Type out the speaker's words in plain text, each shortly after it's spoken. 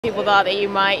People thought that you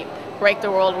might break the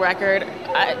world record.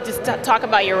 Just talk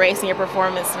about your race and your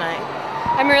performance tonight.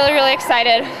 I'm really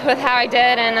excited with how I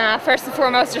did, and first and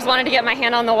foremost just wanted to get my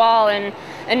hand on the wall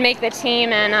and make the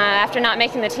team, and after not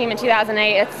making the team in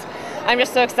 2008, I'm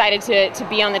just so excited to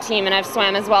be on the team, and I've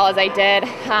swam as well as I did.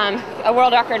 A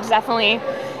world record is definitely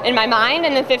in my mind,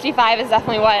 and the 55 is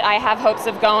definitely what I have hopes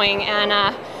of going,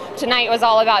 and tonight was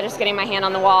all about just getting my hand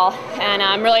on the wall, and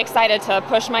I'm really excited to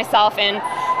push myself in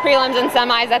prelims and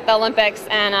semis at the Olympics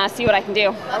and see what I can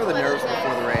do. How were the nerves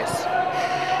before the race?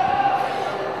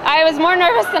 I was more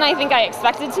nervous than I think I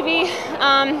expected to be.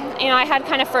 I had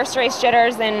kind of first race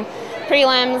jitters in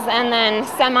prelims, and then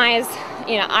semis.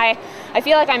 I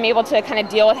feel like I'm able to kind of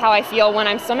deal with how I feel when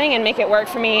I'm swimming and make it work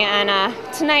for me. And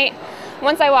tonight,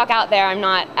 once I walk out there, I'm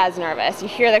not as nervous. You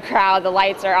hear the crowd, the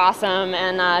lights are awesome,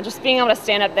 and just being able to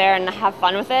stand up there and have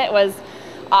fun with it was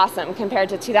awesome. Compared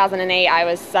to 2008, I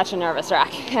was such a nervous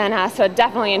wreck, and so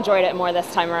definitely enjoyed it more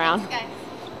this time around. Okay.